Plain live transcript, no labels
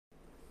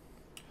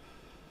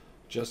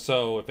Just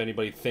so if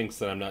anybody thinks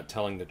that I'm not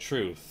telling the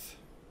truth,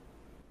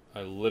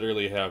 I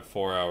literally have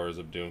 4 hours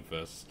of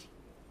DOOMFIST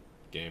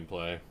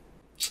gameplay.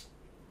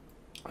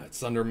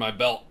 It's under my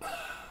belt.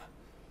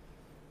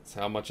 That's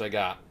how much I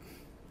got.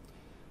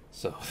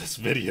 So this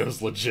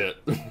video's legit.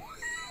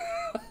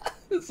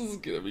 This is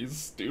gonna be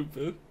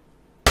stupid.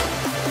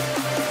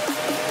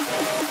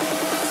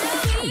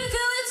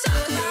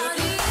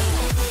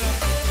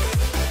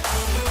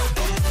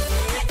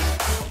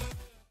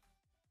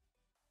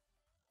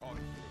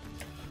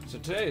 So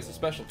today is a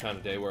special kind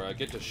of day where I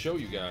get to show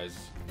you guys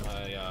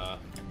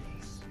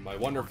my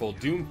wonderful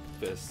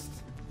DOOMFIST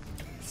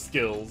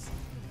skills,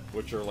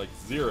 which are like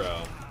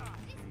 0,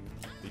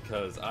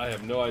 because I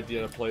have no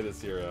idea how to play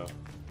this hero.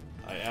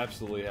 I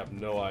absolutely have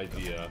no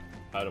idea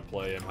how to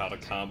play him, how to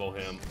combo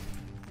him,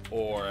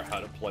 or how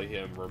to play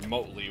him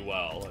remotely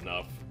well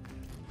enough.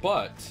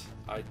 But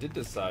I did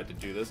decide to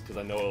do this because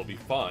I know it'll be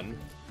fun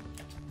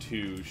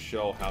to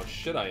show how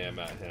shit I am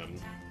at him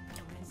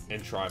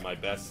and try my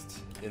best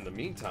in the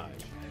meantime.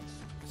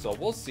 So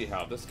we'll see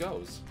how this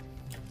goes.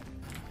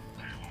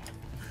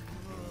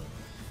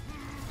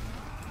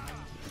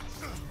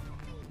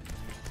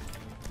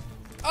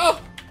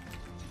 Oh!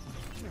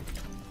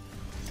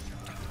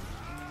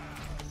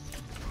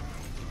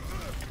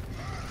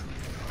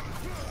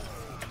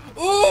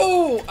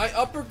 Ooh! I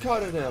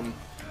uppercutted him.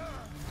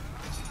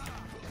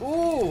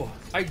 Ooh!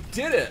 I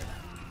did it!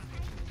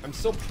 I'm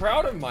so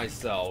proud of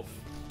myself.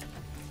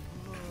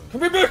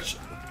 Come here, bitch!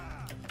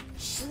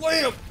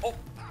 Slam! Oh!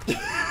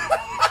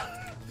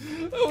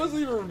 That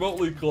wasn't even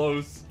remotely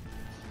close.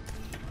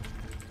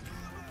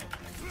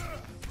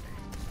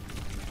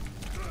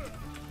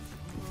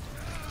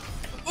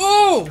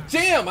 Oh!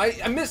 Damn!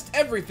 I missed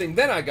everything,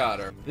 then I got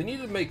her. They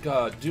need to make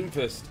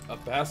DOOMFIST a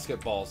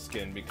basketball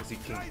skin because he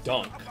can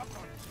dunk.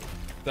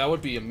 That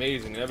would be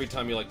amazing. And every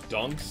time he like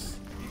dunks,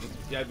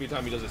 every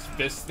time he does his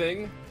fist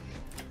thing,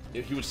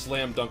 he would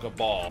slam dunk a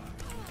ball.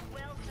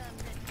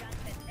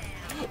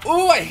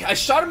 Ooh, I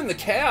shot him in the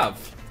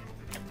calf.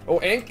 Oh,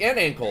 and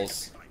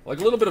ankles. Like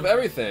a little bit of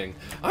everything.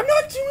 I'm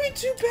not doing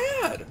too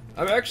bad.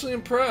 I'm actually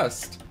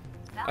impressed.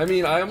 I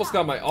mean, I almost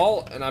got my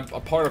ult, and I'm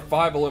a part of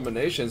 5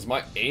 eliminations.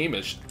 My aim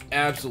is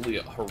absolutely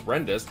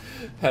horrendous.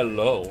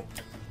 Hello.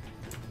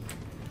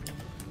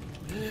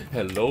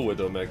 Hello,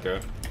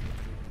 Widowmaker.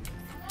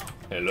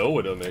 Hello,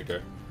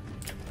 Widowmaker.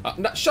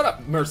 No, shut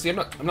up, Mercy. I'm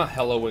not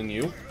helloing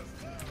you.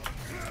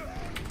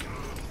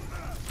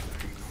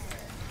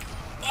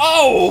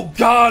 Oh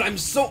God, I'm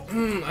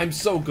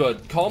so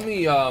good. Call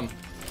me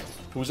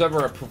who's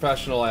ever a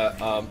professional at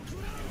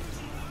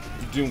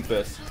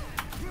DOOMFIST.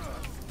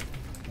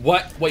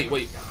 What? Wait.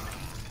 Whee!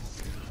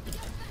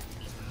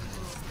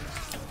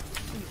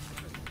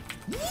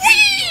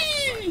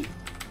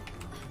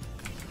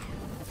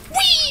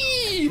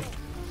 Whee!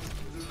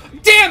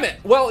 Damn it!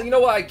 Well, you know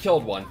what? I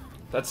killed one.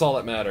 That's all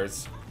that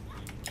matters.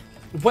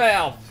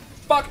 Well,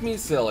 fuck me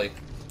silly.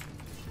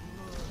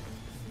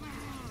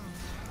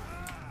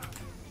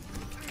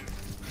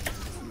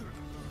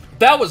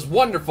 That was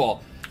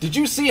wonderful. Did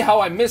you see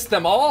how I missed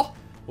them all?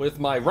 With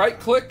my right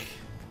click,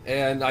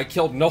 and I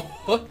killed no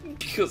one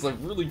because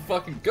I'm really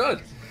fucking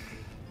good.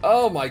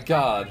 Oh my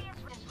God.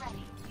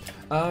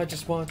 I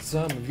just want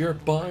some of your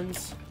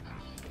buns,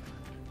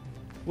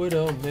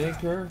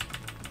 Widowmaker.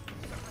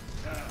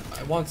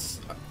 I want...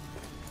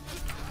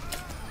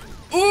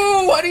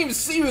 Ooh, I didn't even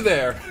see you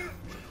there.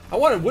 I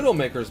wanted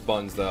Widowmaker's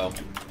buns though.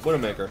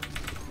 Widowmaker,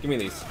 give me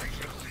these.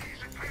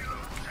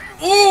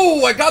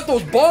 Ooh, I got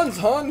those buns,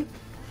 hon.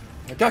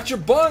 I got your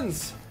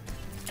buns.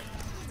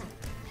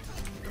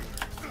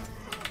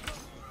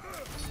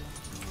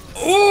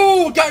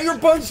 Ooh, got your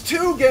buns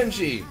too,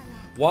 Genji.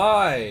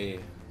 Why?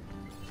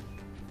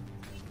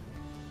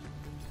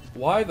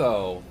 Why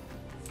though?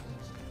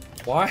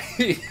 Why?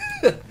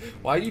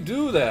 Why you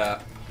do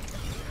that?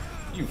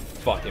 You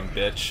fucking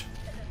bitch.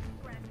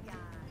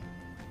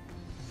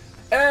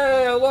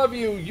 Hey, I love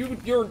you. You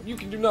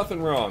can do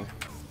nothing wrong.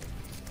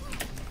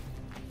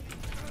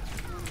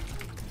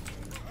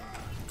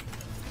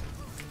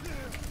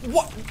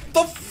 What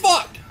the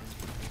fuck?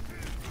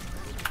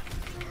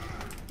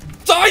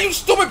 Die, you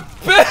stupid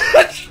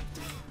bitch!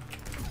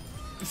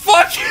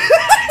 Fuck!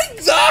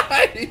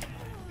 Die!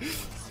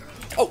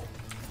 Oh.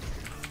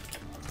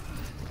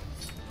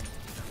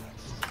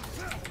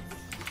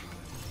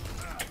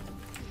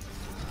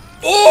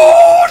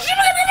 Oh!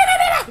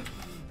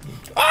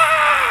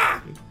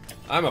 Ah!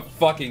 I'm a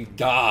fucking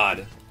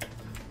god.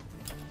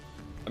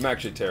 I'm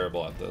actually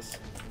terrible at this.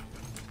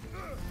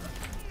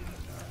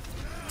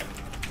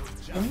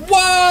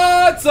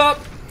 What's up?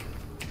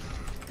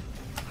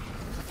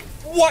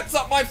 What's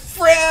up, my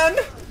friend?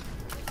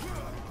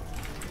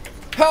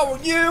 How are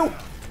you?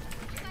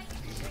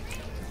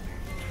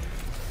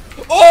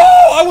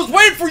 Oh, I was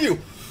waiting for you.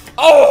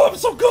 Oh, I'm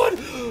so good.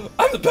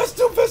 I'm the best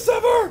DOOMFIST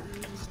ever.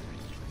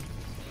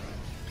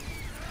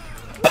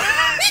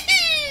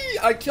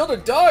 I killed a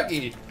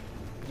doggy.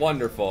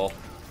 Wonderful.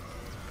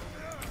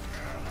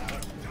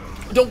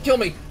 Don't kill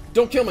me.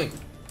 Don't kill me.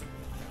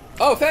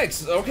 Oh,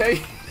 thanks.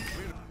 Okay.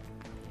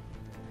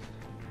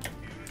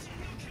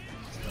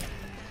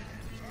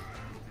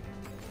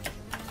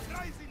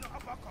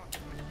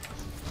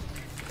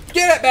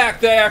 Get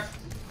back there!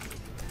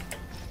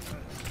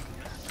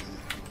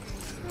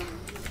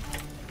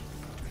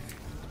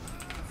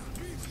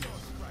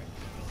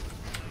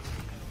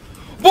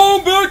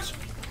 Boom, bitch!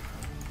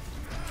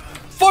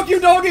 Fuck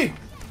you, doggy!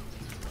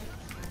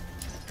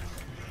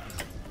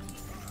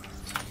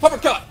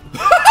 Uppercut!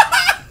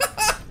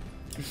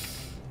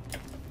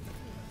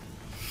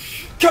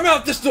 Come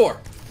out this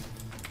door!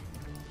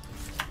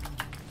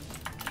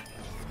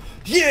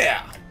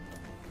 Yeah!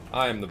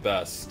 I am the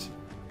best.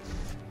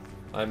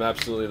 I'm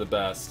absolutely the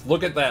best.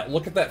 Look at that.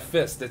 Look at that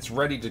fist. It's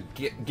ready to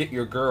get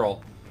your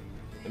girl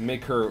and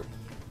make her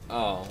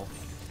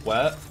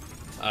wet.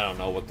 I don't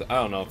know I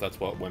don't know if that's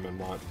what women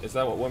want. Is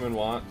that what women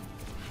want?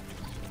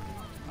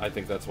 I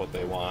think that's what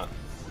they want.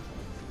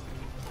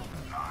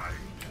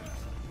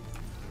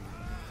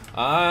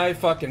 I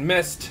fucking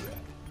missed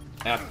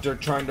after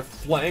trying to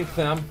flank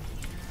them.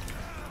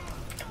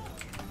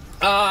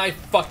 I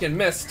fucking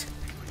missed.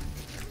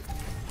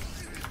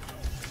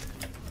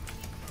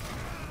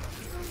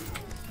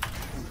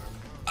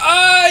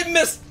 I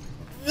missed.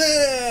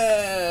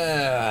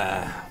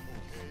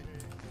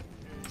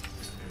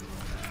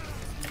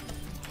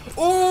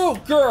 Ooh,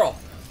 girl.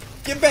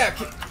 Get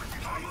back.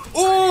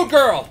 Ooh,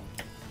 girl.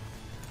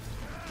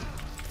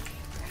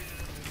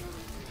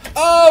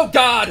 Oh,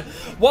 God.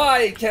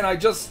 Why can't I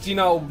just, you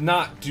know,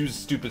 not do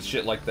stupid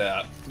shit like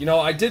that? You know,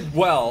 I did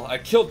well. I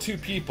killed 2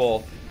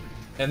 people,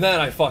 and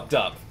then I fucked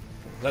up.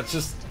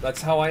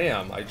 That's how I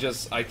am. I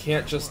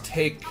can't just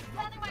take...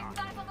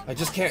 I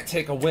just can't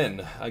take a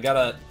win. I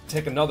gotta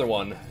take another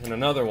one, and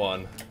another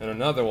one, and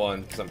another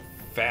one, because I'm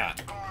fat.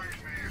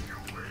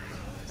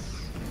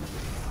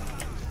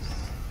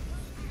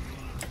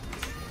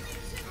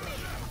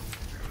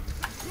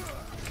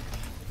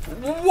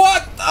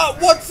 What?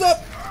 What's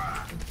up?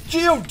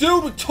 Geo,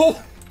 dude, we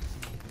told...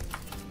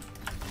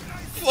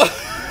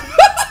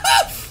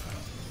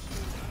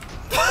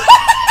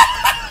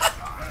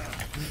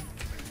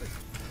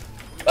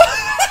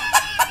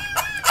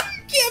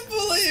 Can't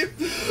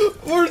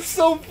believe we're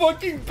so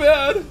fucking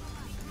bad.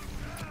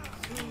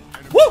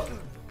 Woo!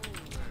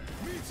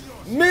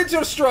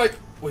 Meteor strike.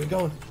 Where you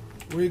going?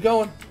 Where you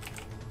going?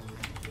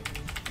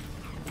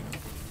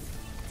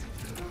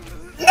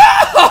 No!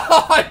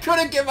 I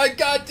couldn't get my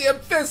goddamn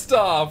fist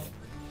off.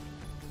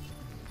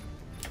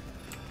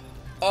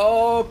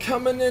 Oh,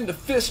 coming in to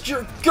fist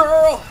your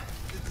girl.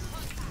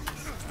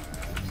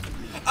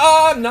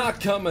 I'm not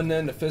coming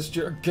in to fist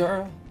your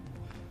girl.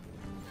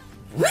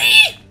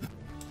 Ree!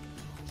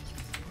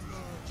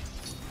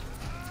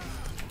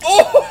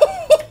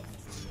 Oh!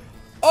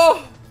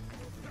 Oh!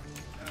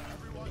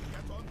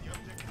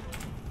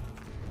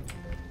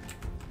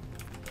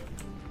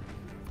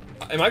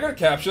 Am I gonna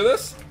capture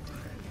this?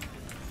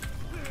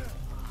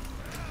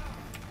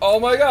 Oh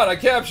my god, I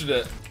captured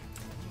it.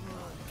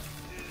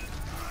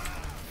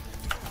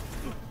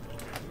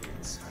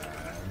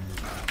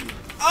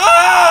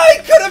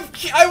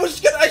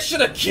 I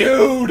should have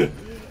queued.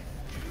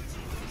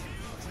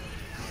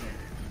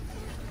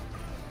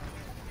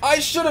 I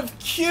should have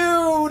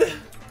queued.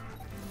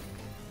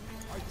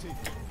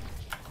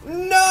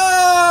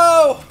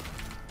 No.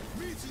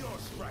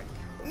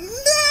 No,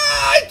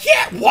 I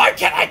can't. Why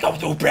can't I go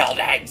through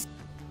buildings?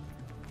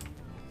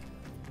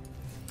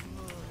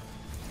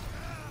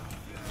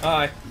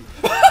 Hi.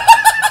 I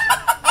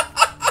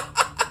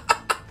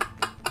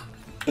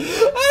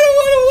don't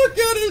want to look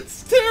at it.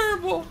 It's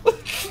terrible.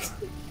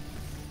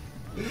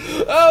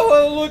 I don't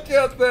want to look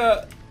at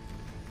that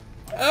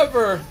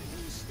ever.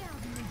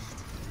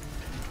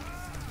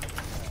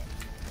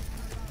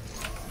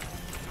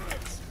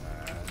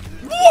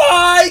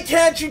 Why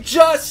can't you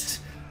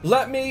just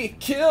let me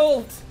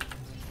kill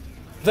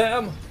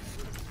them?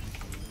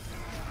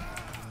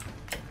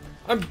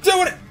 I'm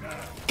doing it.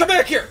 Come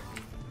back here.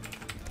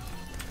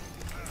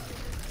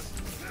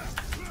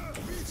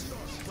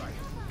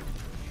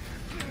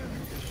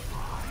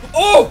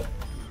 Oh!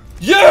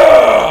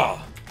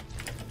 Yeah!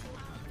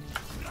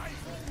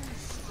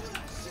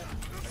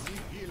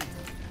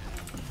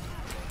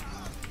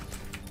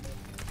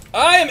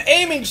 I am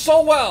aiming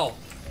so well.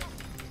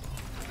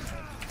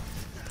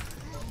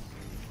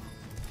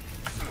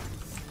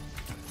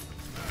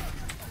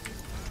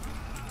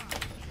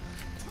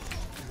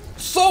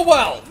 So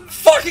well!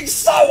 Fucking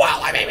so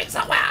well! I'm aiming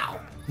so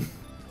well!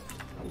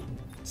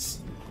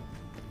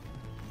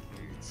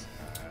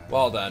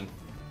 Well then.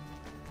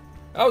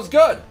 That was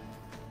good!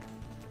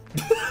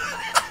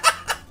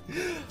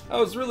 That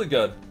was really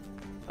good.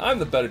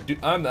 I'm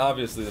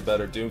obviously the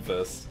better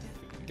DOOMFIST.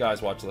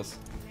 Guys, watch this.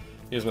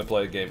 Here's my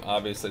play game.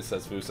 Obviously it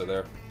says Fusaah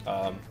there.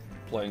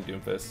 Playing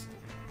DOOMFIST.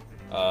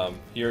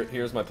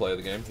 Here's my play of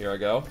the game. Here I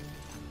go.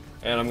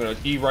 And I'm gonna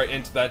E right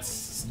into that.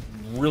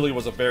 Really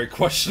was a very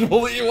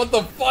questionable E. What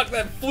the fuck?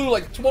 That flew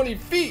like 20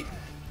 feet.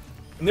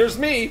 And there's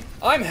me.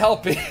 I'm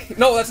helping.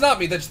 No, that's not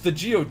me. That's the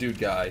Geodude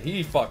guy.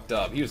 He fucked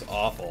up. He was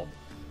awful.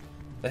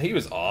 He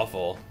was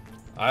awful.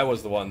 I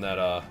was the one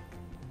that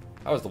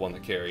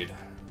carried.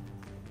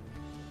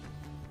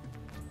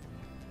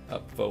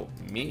 Upvote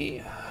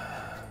me.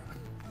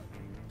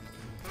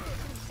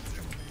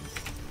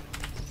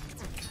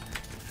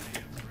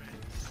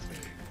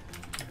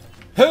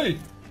 Hey!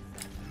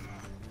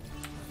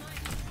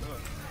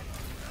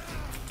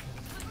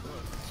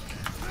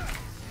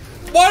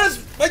 What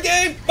is my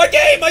game?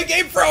 My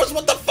game froze.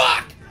 What the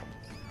fuck?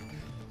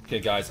 Okay,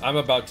 guys, I'm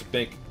about to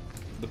make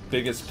the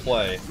biggest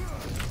play.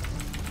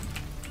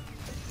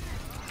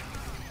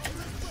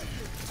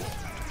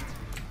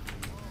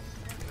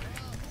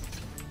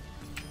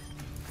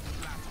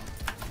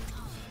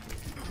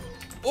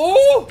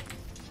 Oh!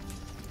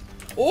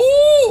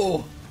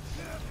 Oh!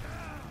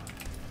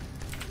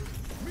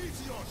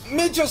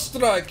 Meteor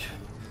strike!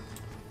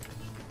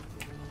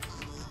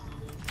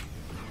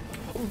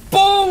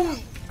 Boom!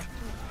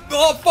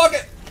 Oh, fuck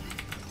it!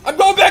 I'm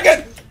going back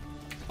in!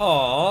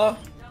 Aww.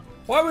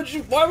 Why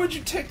would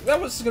you take... That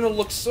was gonna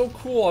look so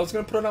cool. I was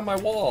gonna put it on my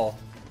wall.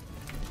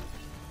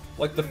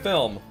 Like the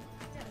film.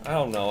 I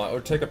don't know. I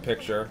would take a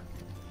picture.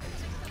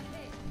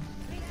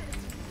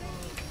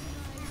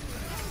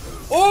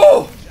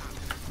 Oh!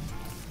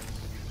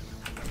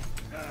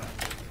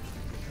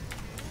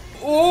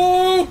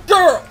 Oh,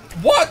 girl!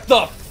 What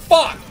the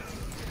fuck?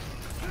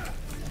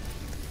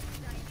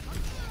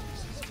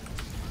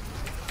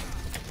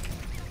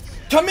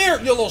 Come here,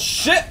 you little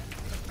shit!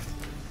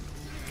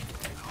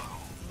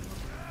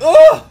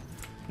 Ugh!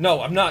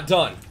 No, I'm not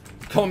done.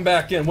 Coming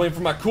back in, waiting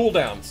for my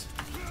cooldowns.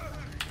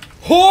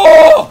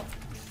 Oh!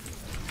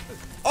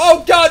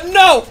 Oh god,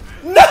 no!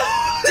 No!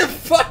 They're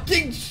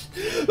fucking...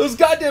 Those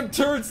goddamn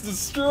turrets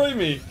destroy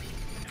me.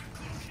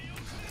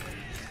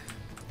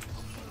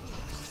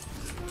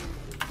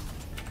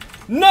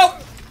 No!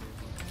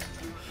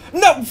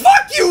 No!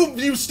 Fuck you,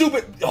 you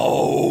stupid...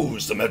 Oh,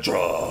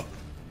 Symmetra!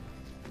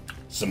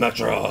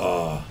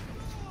 Symmetra!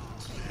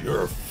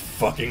 You're a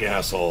fucking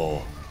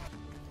asshole.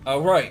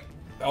 Alright.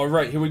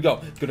 Alright, here we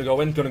go. Gonna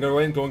go in, gonna go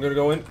in, gonna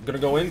go in, gonna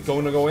go in,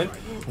 gonna go in.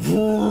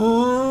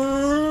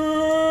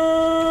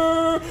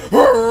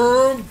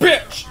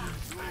 Bitch!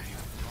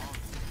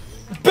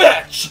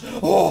 Bitch!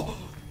 Oh!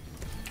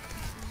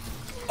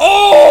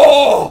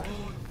 Oh!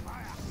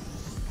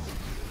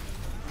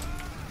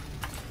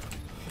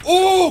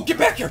 Oh, get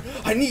back here!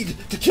 I need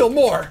to kill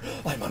more!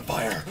 I'm on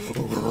fire!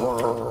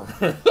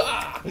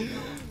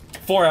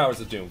 4 hours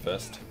of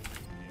Doomfist.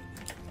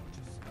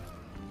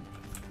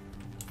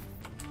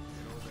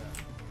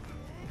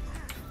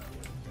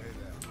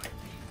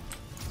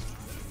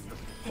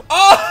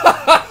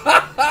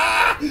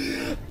 Oh!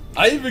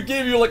 I even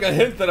gave you like a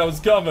hint that I was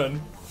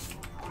coming.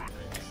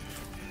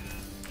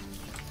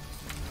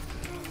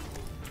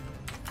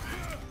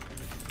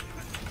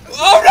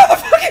 Oh no,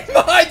 the fucking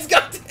mines!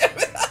 God damn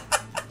it!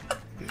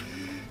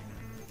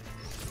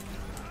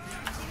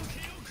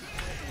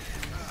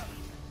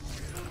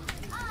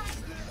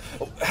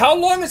 How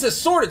long is this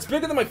sword? It's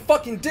bigger than my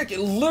fucking dick. It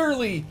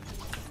literally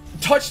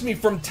touched me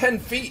from 10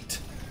 feet.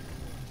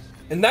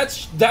 And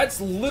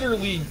that's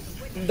literally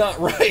not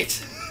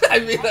right. I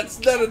mean, that's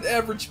not an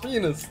average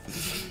penis.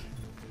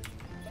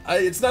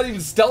 It's not even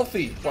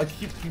stealthy. Like,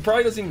 he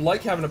probably doesn't even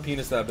like having a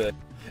penis that big.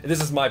 And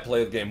this is my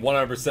play of the game.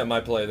 100%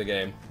 my play of the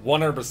game.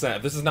 100%.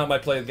 If this is not my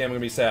play of the game, I'm gonna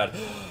be sad.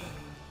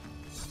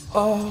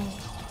 Oh.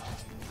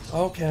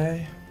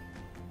 Okay.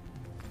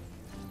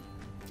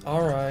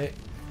 Alright.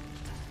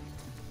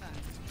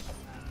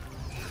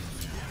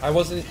 I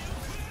wasn't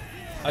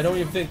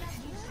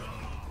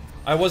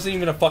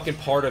even a fucking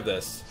part of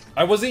this.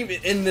 I wasn't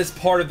even in this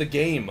part of the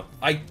game.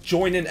 I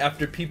joined in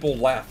after people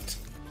left.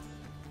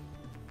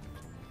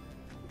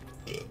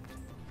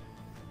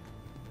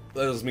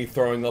 That was me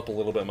throwing up a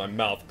little bit in my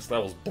mouth, because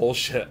that was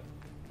bullshit.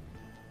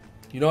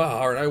 You know how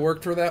hard I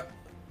worked for that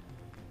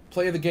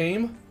play of the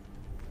game?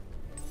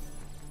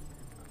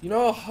 You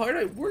know how hard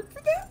I worked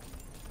for that?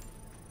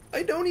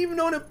 I don't even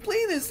know how to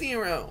play this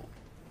hero.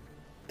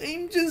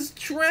 I'm just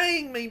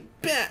trying my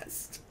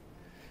best.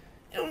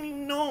 I don't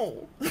even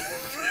know.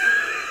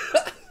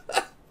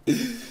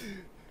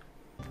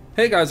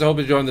 Hey guys, I hope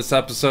you enjoyed this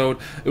episode.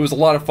 It was a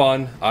lot of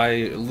fun.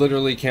 I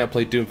literally can't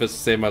play Doomfist to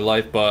save my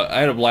life, but I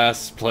had a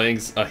blast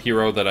playing a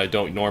hero that I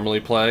don't normally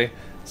play.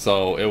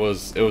 So it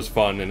was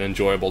fun and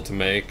enjoyable to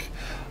make.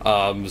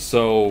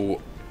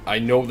 So I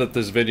know that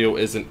this video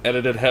isn't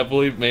edited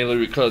heavily, mainly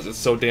because it's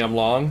so damn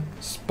long,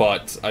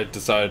 but I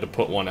decided to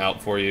put one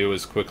out for you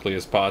as quickly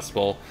as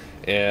possible.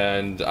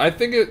 And I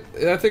think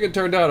it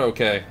turned out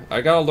okay.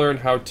 I gotta learn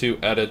how to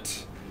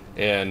edit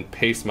and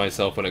pace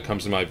myself when it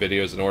comes to my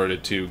videos in order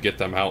to get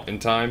them out in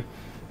time.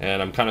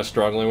 And I'm kind of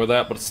struggling with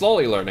that, but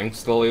slowly learning,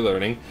 slowly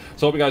learning.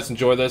 So hope you guys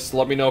enjoy this.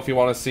 Let me know if you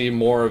want to see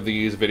more of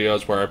these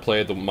videos where I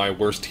play my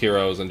worst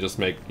heroes and just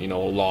make, you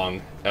know, a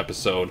long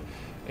episode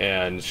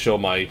and show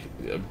my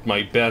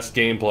best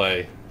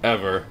gameplay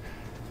ever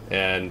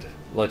and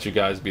let you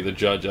guys be the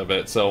judge of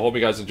it. So hope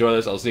you guys enjoy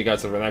this. I'll see you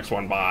guys in the next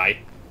one. Bye.